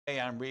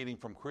I'm reading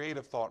from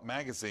Creative Thought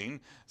magazine,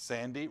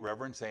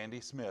 Reverend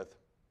Sandy Smith,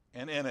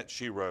 and in it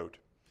she wrote,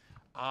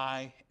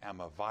 "I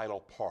am a vital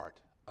part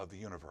of the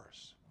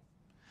universe.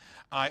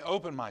 I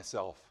open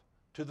myself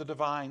to the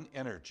divine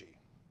energy.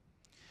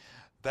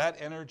 That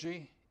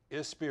energy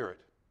is spirit.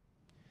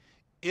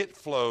 It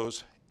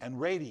flows and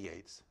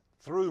radiates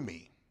through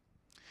me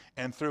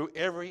and through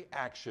every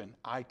action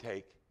I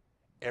take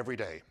every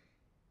day.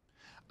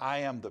 I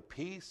am the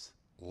peace,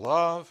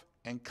 love,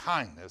 and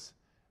kindness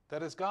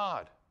that is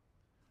God,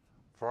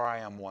 for I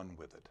am one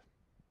with it."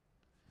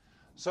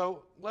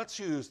 So let's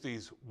use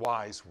these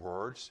wise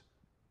words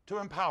to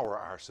empower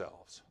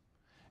ourselves.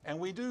 And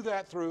we do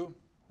that through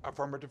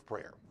affirmative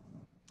prayer.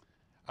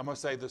 I'm going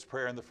to say this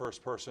prayer in the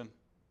first person,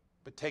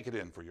 but take it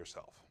in for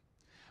yourself.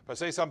 If I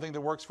say something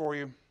that works for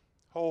you,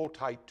 hold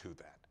tight to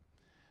that.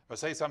 If I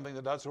say something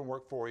that doesn't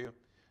work for you,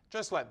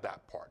 just let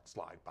that part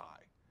slide by.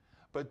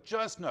 But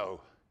just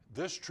know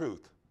this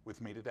truth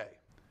with me today.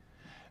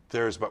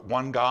 There is but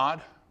one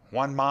God,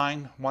 one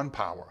mind, one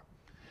power.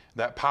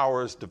 That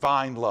power is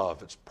divine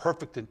love. It's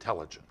perfect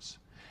intelligence.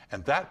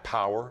 And that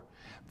power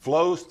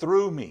flows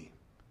through me,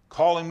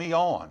 calling me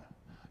on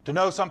to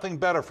know something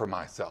better for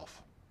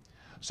myself.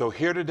 So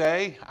here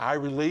today, I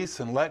release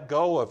and let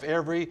go of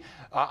every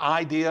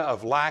idea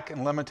of lack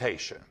and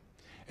limitation,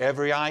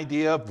 every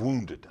idea of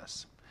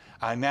woundedness.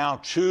 I now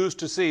choose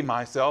to see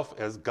myself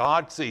as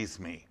God sees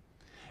me,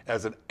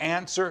 as an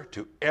answer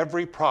to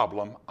every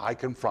problem I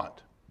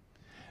confront.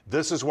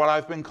 This is what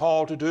I've been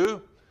called to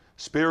do.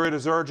 Spirit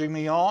is urging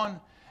me on,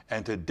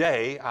 and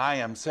today I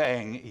am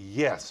saying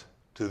yes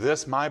to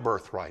this, my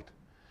birthright.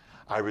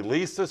 I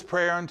release this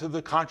prayer into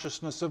the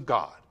consciousness of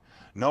God,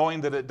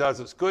 knowing that it does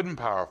its good and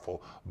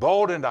powerful,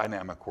 bold and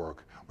dynamic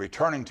work,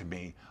 returning to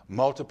me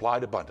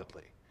multiplied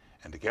abundantly.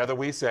 And together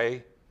we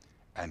say,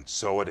 and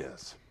so it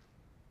is.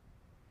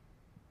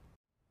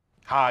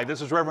 Hi,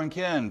 this is Reverend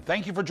Ken.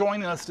 Thank you for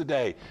joining us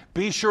today.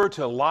 Be sure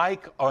to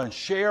like and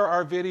share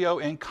our video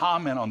and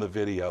comment on the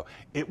video.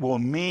 It will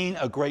mean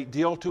a great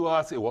deal to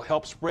us. It will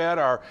help spread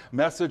our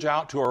message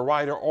out to a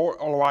wider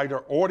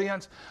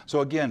audience.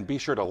 So again, be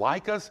sure to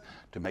like us,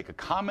 to make a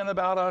comment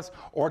about us,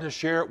 or to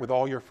share it with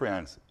all your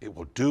friends. It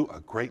will do a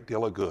great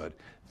deal of good.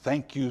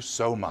 Thank you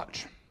so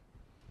much.